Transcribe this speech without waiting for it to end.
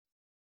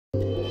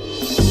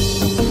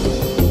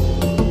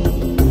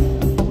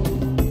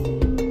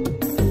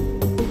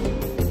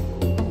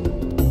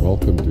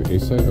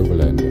also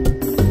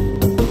Overlander.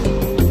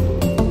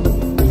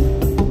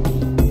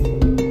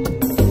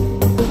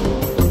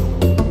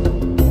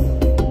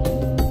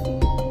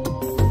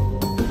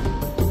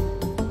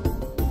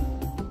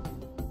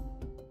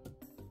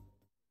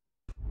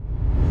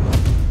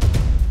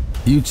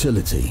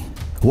 Utility.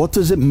 What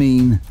does it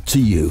mean to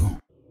you?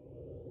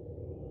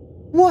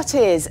 What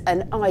is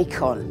an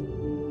icon?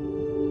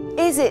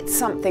 Is it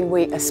something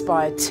we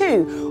aspire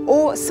to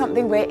or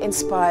something we're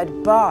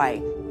inspired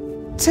by?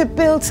 To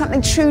build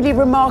something truly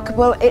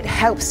remarkable, it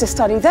helps to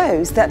study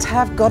those that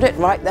have got it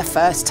right the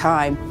first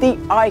time. The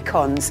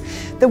icons,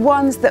 the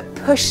ones that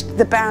pushed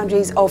the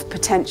boundaries of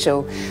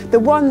potential, the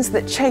ones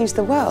that changed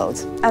the world.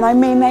 And I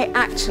mean they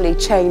actually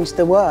changed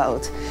the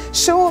world.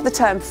 Sure, the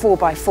term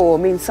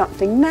 4x4 means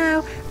something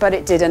now, but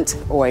it didn't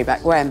way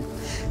back when.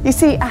 You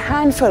see, a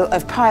handful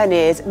of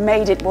pioneers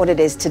made it what it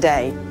is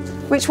today.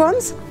 Which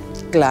ones?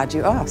 Glad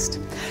you asked.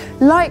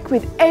 Like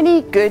with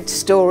any good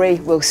story,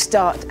 we'll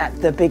start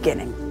at the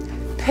beginning.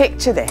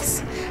 Picture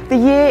this. The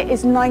year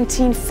is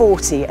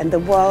 1940 and the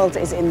world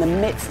is in the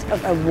midst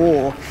of a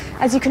war.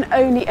 As you can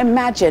only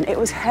imagine, it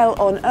was hell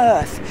on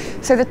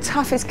earth. So the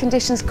toughest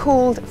conditions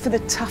called for the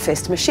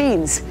toughest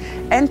machines.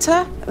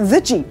 Enter the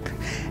Jeep,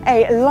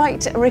 a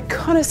light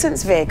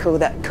reconnaissance vehicle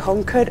that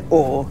conquered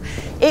all.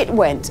 It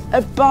went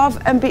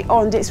above and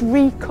beyond its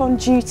recon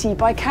duty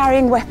by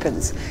carrying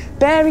weapons,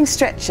 bearing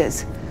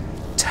stretchers,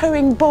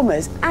 towing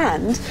bombers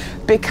and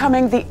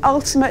becoming the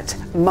ultimate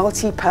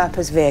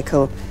multi-purpose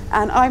vehicle.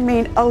 And I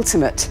mean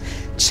ultimate.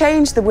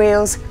 Changed the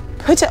wheels,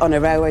 put it on a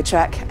railway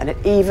track, and it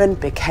even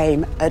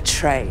became a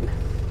train.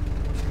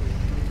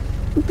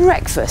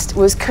 Breakfast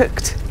was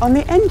cooked on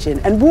the engine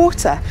and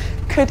water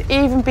could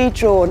even be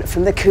drawn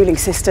from the cooling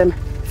system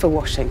for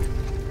washing.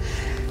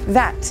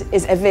 That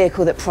is a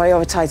vehicle that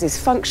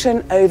prioritises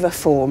function over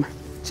form,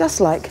 just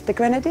like the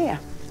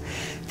Grenadier.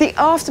 The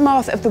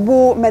aftermath of the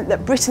war meant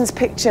that Britain's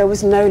picture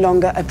was no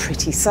longer a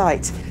pretty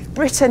sight.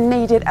 Britain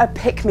needed a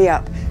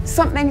pick-me-up,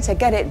 something to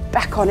get it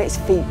back on its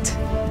feet.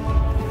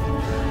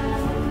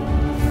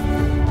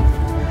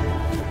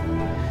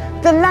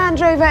 The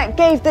Land Rover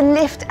gave the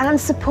lift and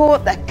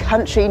support the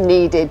country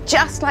needed.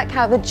 Just like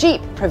how the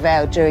Jeep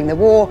prevailed during the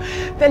war,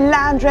 the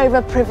Land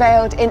Rover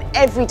prevailed in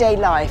everyday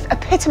life,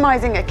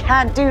 epitomising a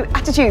can-do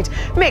attitude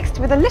mixed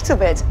with a little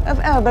bit of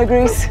elbow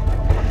grease.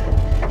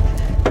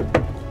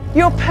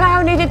 Your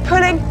plough needed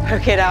pulling?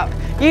 Hook it up.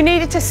 You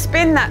needed to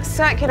spin that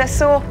circular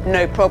saw?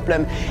 No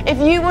problem. If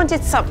you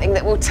wanted something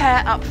that will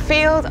tear up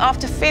field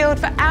after field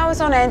for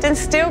hours on end and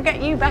still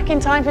get you back in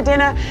time for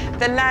dinner,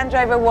 the Land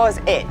Rover was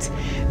it.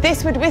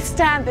 This would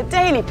withstand the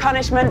daily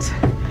punishment,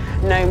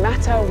 no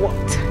matter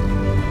what.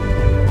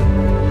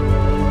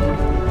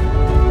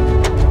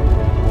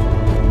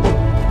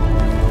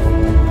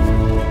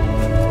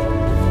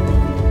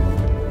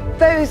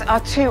 Those are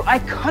two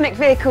iconic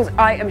vehicles,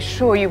 I am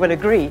sure you will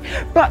agree.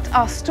 But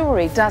our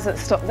story doesn't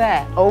stop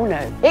there. Oh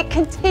no. It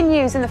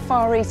continues in the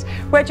Far East,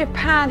 where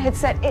Japan had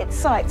set its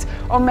sights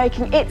on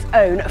making its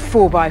own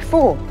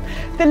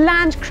 4x4. The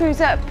Land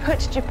Cruiser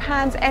put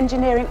Japan's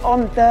engineering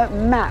on the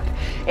map.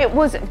 It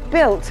was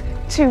built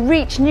to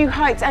reach new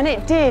heights, and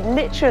it did,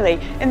 literally.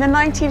 In the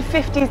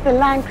 1950s, the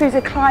Land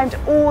Cruiser climbed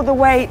all the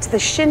way to the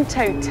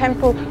Shinto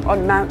temple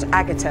on Mount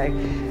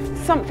Agato.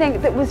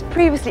 Something that was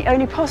previously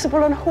only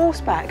possible on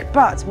horseback,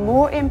 but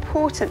more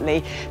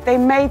importantly, they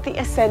made the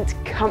ascent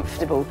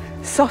comfortable,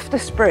 softer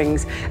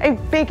springs, a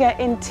bigger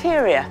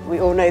interior.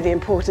 We all know the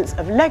importance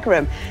of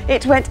legroom.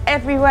 It went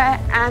everywhere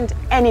and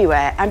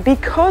anywhere, and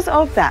because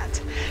of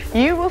that,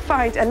 you will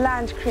find a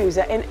Land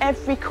Cruiser in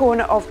every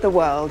corner of the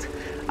world.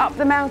 Up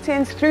the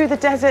mountains, through the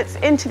deserts,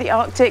 into the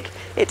Arctic,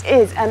 it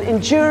is an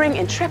enduring,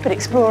 intrepid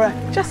explorer,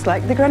 just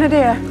like the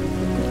Grenadier.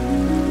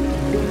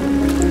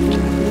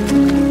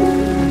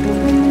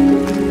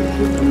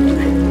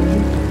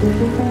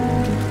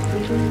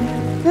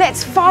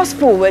 Let's fast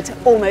forward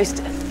almost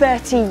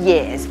 30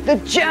 years. The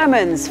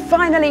Germans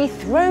finally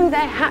throw their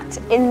hat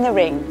in the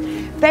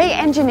ring. They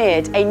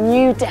engineered a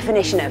new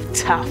definition of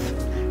tough.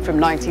 From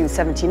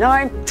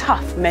 1979,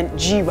 tough meant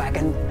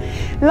G-Wagon.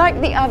 Like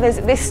the others,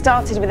 this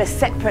started with a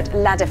separate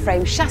ladder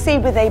frame chassis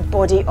with a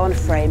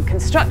body-on-frame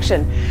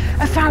construction.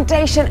 A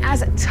foundation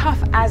as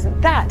tough as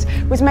that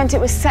meant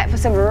it was set for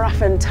some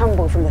rough and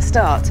tumble from the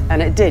start,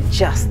 and it did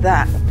just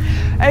that.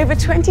 Over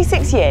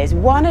 26 years,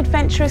 one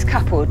adventurous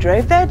couple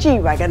drove their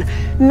G-Wagon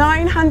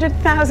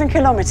 900,000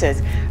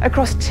 kilometres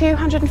across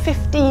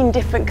 215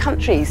 different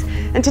countries,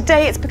 and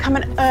today it's become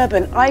an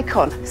urban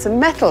icon, some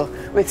metal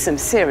with some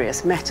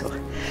serious metal.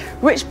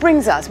 Which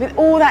brings us, with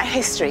all that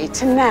history,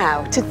 to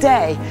now,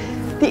 today.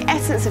 The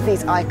essence of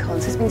these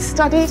icons has been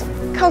studied,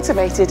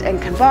 cultivated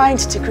and combined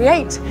to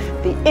create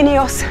the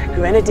INEOS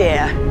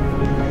Grenadier.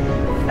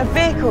 A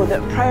vehicle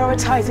that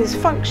prioritises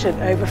function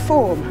over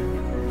form.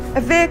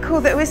 A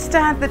vehicle that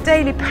withstands the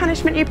daily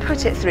punishment you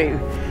put it through.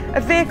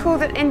 A vehicle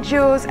that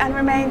endures and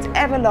remains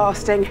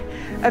everlasting.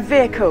 A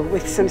vehicle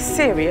with some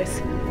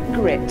serious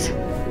grit.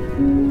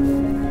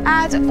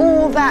 Add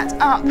all that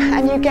up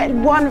and you get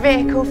one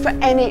vehicle for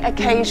any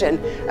occasion.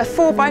 A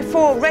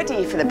 4x4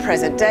 ready for the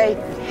present day,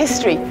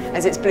 history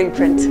as its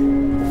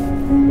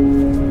blueprint.